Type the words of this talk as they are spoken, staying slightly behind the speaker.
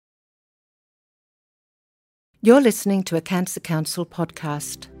You're listening to a Cancer Council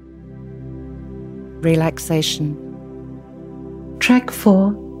podcast. Relaxation. Track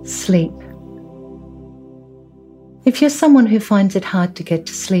 4, Sleep. If you're someone who finds it hard to get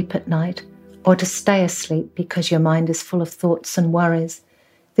to sleep at night or to stay asleep because your mind is full of thoughts and worries,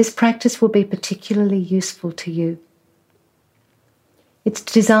 this practice will be particularly useful to you. It's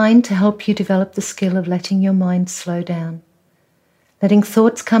designed to help you develop the skill of letting your mind slow down, letting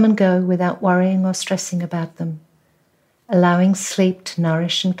thoughts come and go without worrying or stressing about them, allowing sleep to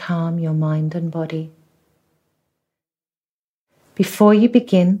nourish and calm your mind and body. Before you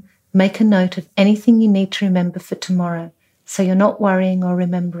begin, make a note of anything you need to remember for tomorrow so you're not worrying or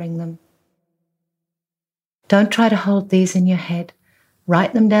remembering them. Don't try to hold these in your head.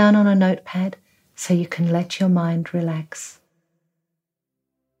 Write them down on a notepad so you can let your mind relax.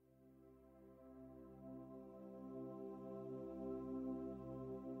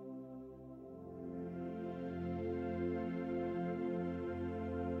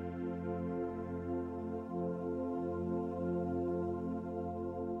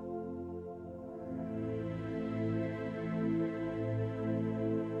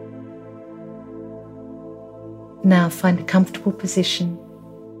 Now find a comfortable position.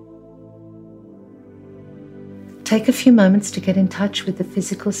 Take a few moments to get in touch with the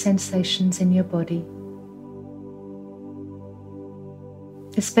physical sensations in your body,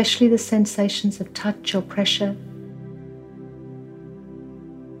 especially the sensations of touch or pressure,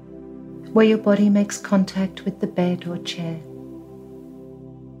 where your body makes contact with the bed or chair.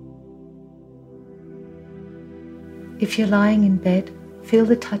 If you're lying in bed, feel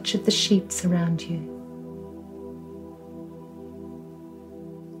the touch of the sheets around you.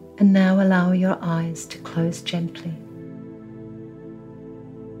 And now allow your eyes to close gently.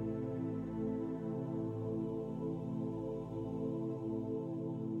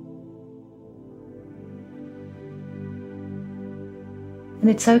 And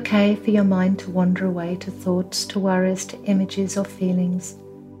it's okay for your mind to wander away to thoughts, to worries, to images or feelings.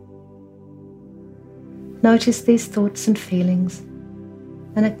 Notice these thoughts and feelings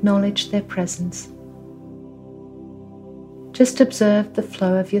and acknowledge their presence. Just observe the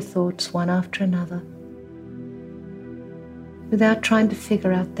flow of your thoughts one after another, without trying to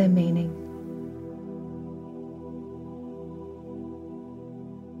figure out their meaning.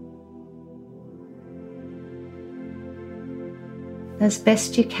 As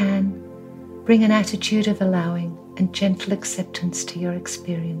best you can, bring an attitude of allowing and gentle acceptance to your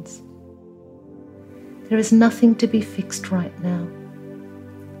experience. There is nothing to be fixed right now.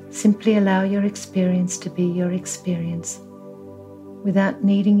 Simply allow your experience to be your experience, without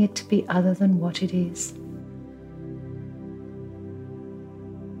needing it to be other than what it is.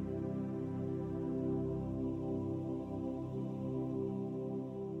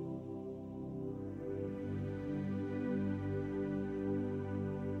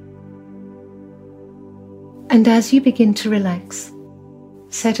 And as you begin to relax,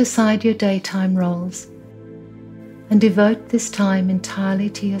 set aside your daytime roles and devote this time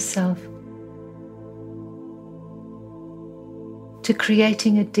entirely to yourself, to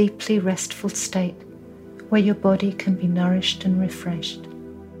creating a deeply restful state where your body can be nourished and refreshed.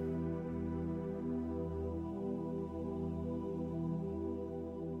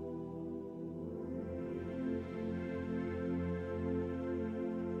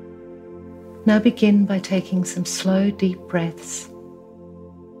 Now begin by taking some slow, deep breaths.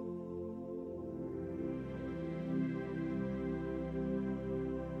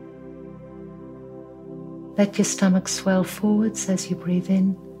 Let your stomach swell forwards as you breathe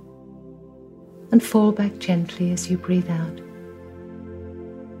in and fall back gently as you breathe out.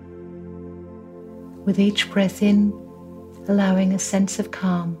 With each breath in, allowing a sense of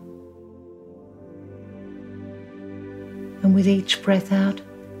calm, and with each breath out,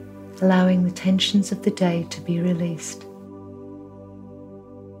 allowing the tensions of the day to be released.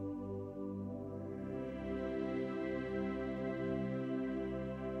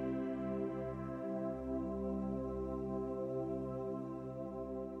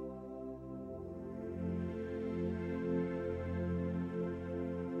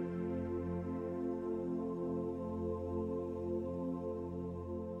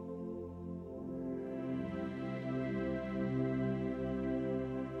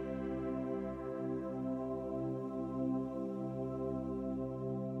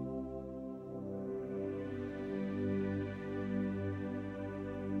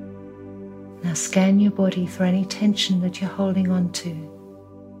 Now scan your body for any tension that you're holding on to.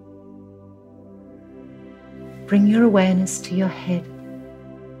 Bring your awareness to your head.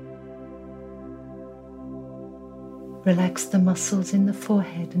 Relax the muscles in the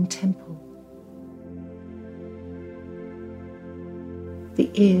forehead and temple. the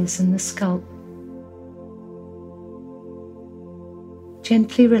ears and the scalp.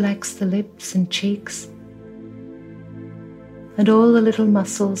 Gently relax the lips and cheeks and all the little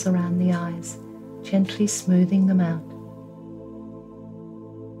muscles around the eyes, gently smoothing them out.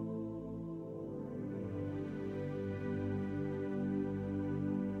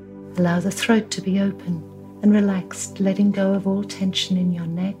 Allow the throat to be open and relaxed, letting go of all tension in your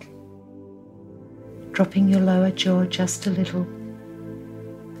neck, dropping your lower jaw just a little,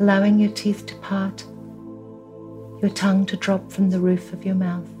 allowing your teeth to part, your tongue to drop from the roof of your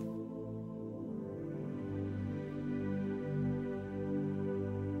mouth.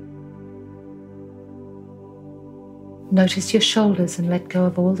 Notice your shoulders and let go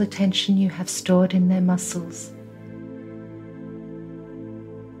of all the tension you have stored in their muscles.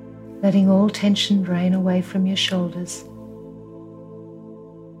 Letting all tension drain away from your shoulders,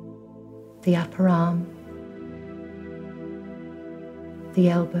 the upper arm, the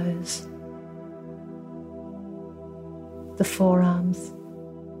elbows, the forearms.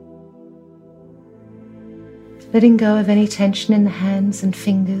 Letting go of any tension in the hands and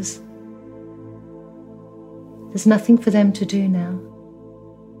fingers. There's nothing for them to do now.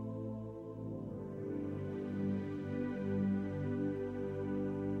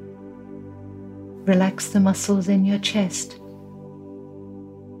 Relax the muscles in your chest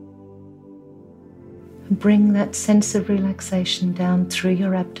and bring that sense of relaxation down through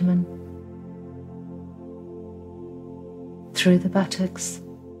your abdomen, through the buttocks,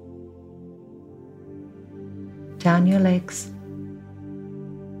 down your legs,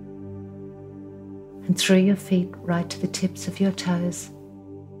 and through your feet right to the tips of your toes.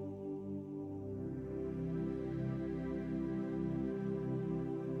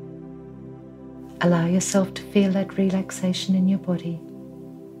 Allow yourself to feel that relaxation in your body.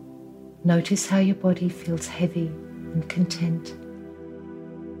 Notice how your body feels heavy and content.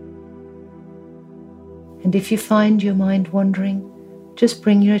 And if you find your mind wandering, just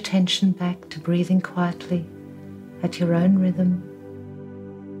bring your attention back to breathing quietly at your own rhythm,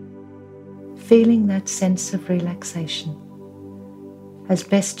 feeling that sense of relaxation. As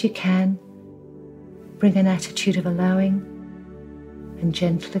best you can, bring an attitude of allowing and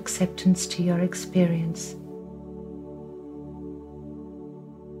gentle acceptance to your experience.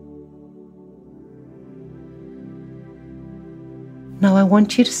 Now I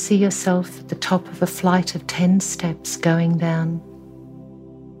want you to see yourself at the top of a flight of 10 steps going down.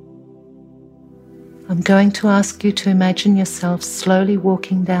 I'm going to ask you to imagine yourself slowly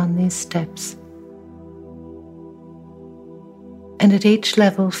walking down these steps, and at each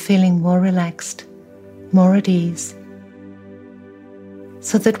level feeling more relaxed, more at ease,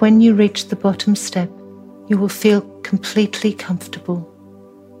 so that when you reach the bottom step, you will feel completely comfortable,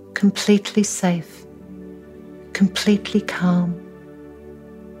 completely safe, completely calm.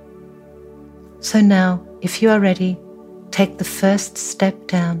 So now, if you are ready, take the first step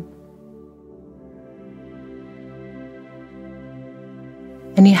down.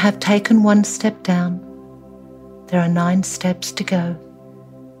 And you have taken one step down. There are 9 steps to go.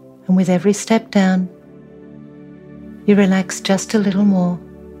 And with every step down, you relax just a little more,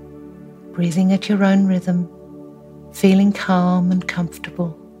 breathing at your own rhythm, feeling calm and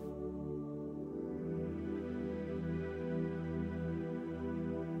comfortable.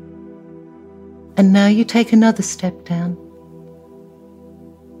 And now you take another step down.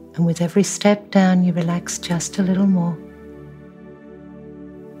 And with every step down, you relax just a little more.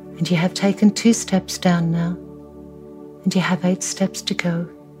 And you have taken 2 steps down now, and you have 8 steps to go.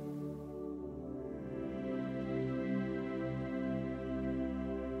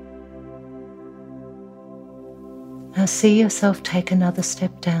 Now see yourself take another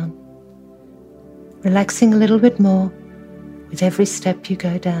step down, relaxing a little bit more with every step you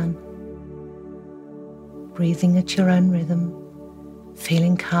go down, breathing at your own rhythm,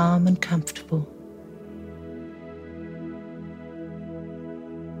 feeling calm and comfortable.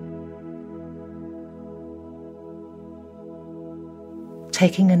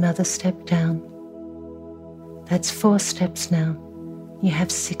 Taking another step down. That's 4 steps now. You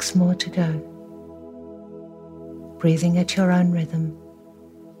have 6 more to go. Breathing at your own rhythm,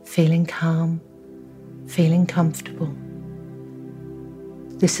 feeling calm, feeling comfortable.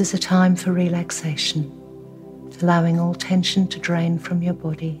 This is a time for relaxation, allowing all tension to drain from your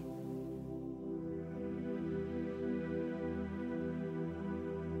body.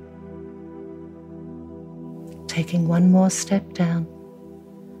 Taking one more step down,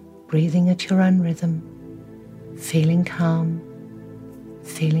 breathing at your own rhythm, feeling calm,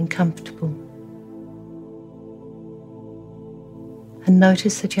 feeling comfortable. And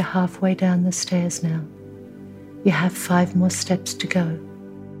notice that you're halfway down the stairs now. You have 5 more steps to go.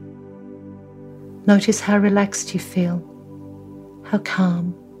 Notice how relaxed you feel, how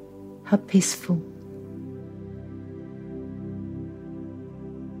calm, how peaceful.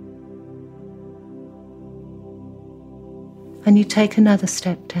 And you take another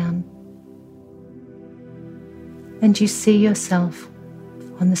step down, and you see yourself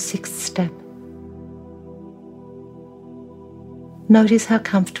on the 6th step. Notice how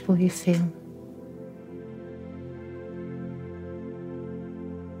comfortable you feel.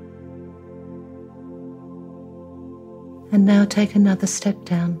 And now take another step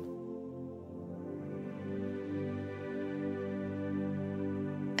down.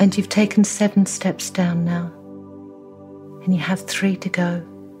 And you've taken 7 steps down now. And you have 3 to go,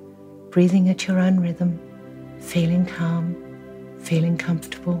 breathing at your own rhythm, feeling calm, feeling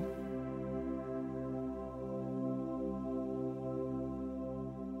comfortable.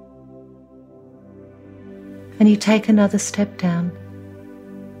 And you take another step down.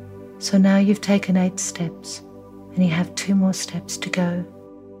 So now you've taken 8 steps, and you have 2 more steps to go.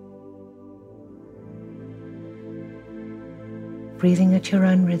 Breathing at your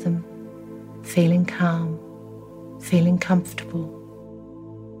own rhythm, feeling calm, feeling comfortable.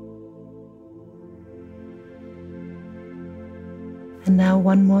 And now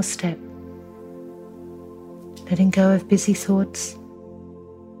 1 more step, letting go of busy thoughts.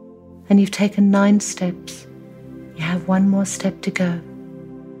 And you've taken 9 steps. You have 1 more step to go.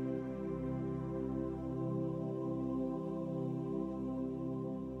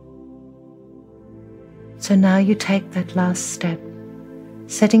 So now you take that last step,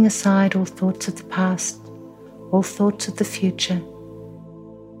 setting aside all thoughts of the past, all thoughts of the future.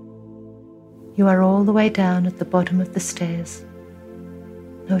 You are all the way down at the bottom of the stairs.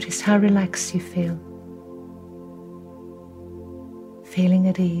 Notice how relaxed you feel, feeling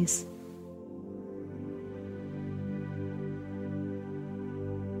at ease.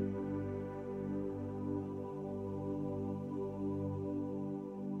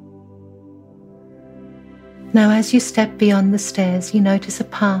 Now as you step beyond the stairs, you notice a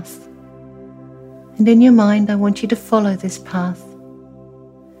path. And in your mind, I want you to follow this path,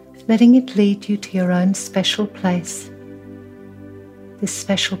 letting it lead you to your own special place. This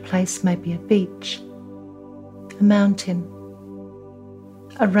special place may be a beach, a mountain,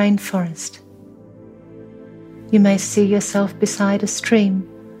 a rainforest. You may see yourself beside a stream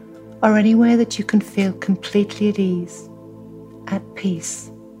or anywhere that you can feel completely at ease, at peace.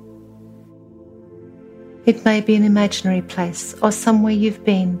 It may be an imaginary place or somewhere you've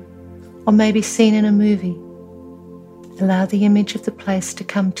been, or maybe seen in a movie. Allow the image of the place to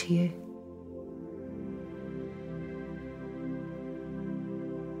come to you.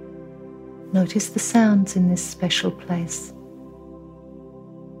 Notice the sounds in this special place.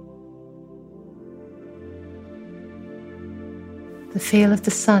 The feel of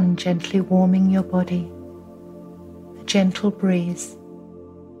the sun gently warming your body, a gentle breeze.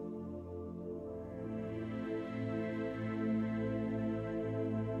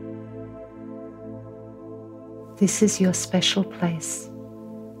 This is your special place,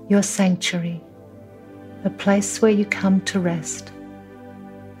 your sanctuary, a place where you come to rest,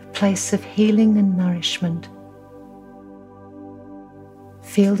 a place of healing and nourishment.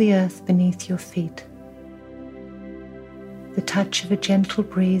 Feel the earth beneath your feet, the touch of a gentle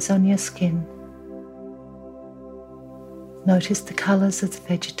breeze on your skin. Notice the colors of the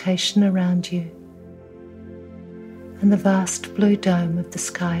vegetation around you and the vast blue dome of the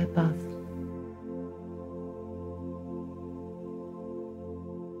sky above.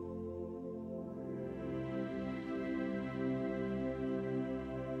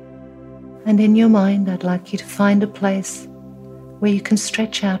 And in your mind, I'd like you to find a place where you can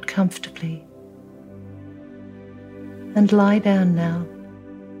stretch out comfortably and lie down now,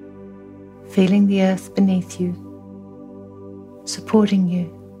 feeling the earth beneath you, supporting you,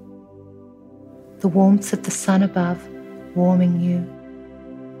 the warmth of the sun above warming you,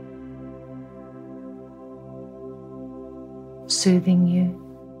 soothing you.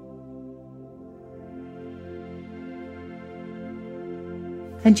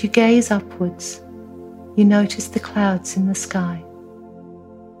 And you gaze upwards, you notice the clouds in the sky,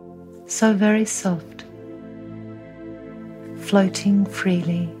 so very soft, floating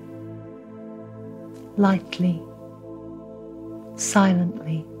freely, lightly,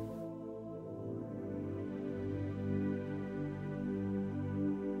 silently.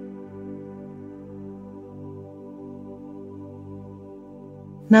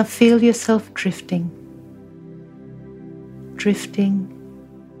 Now feel yourself drifting, drifting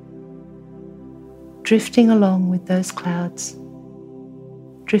along with those clouds,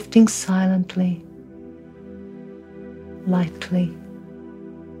 drifting silently, lightly,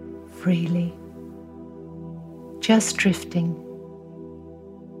 freely, just drifting.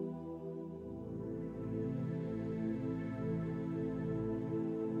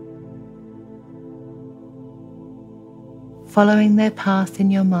 Following their path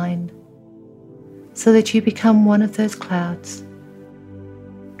in your mind so that you become one of those clouds,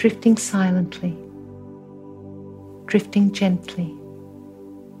 drifting silently, drifting gently,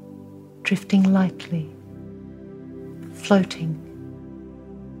 drifting lightly, floating,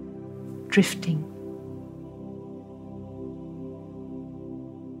 drifting.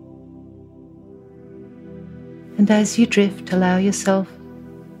 And as you drift, allow yourself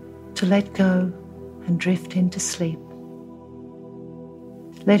to let go and drift into sleep,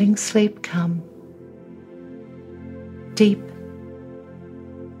 letting sleep come, deep,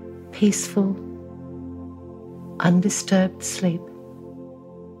 peaceful, undisturbed sleep,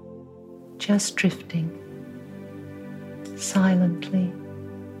 just drifting, silently,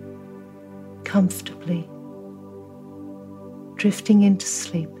 comfortably, drifting into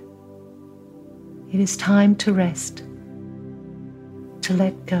sleep. It is time to rest, to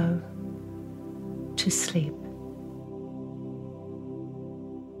let go, to sleep.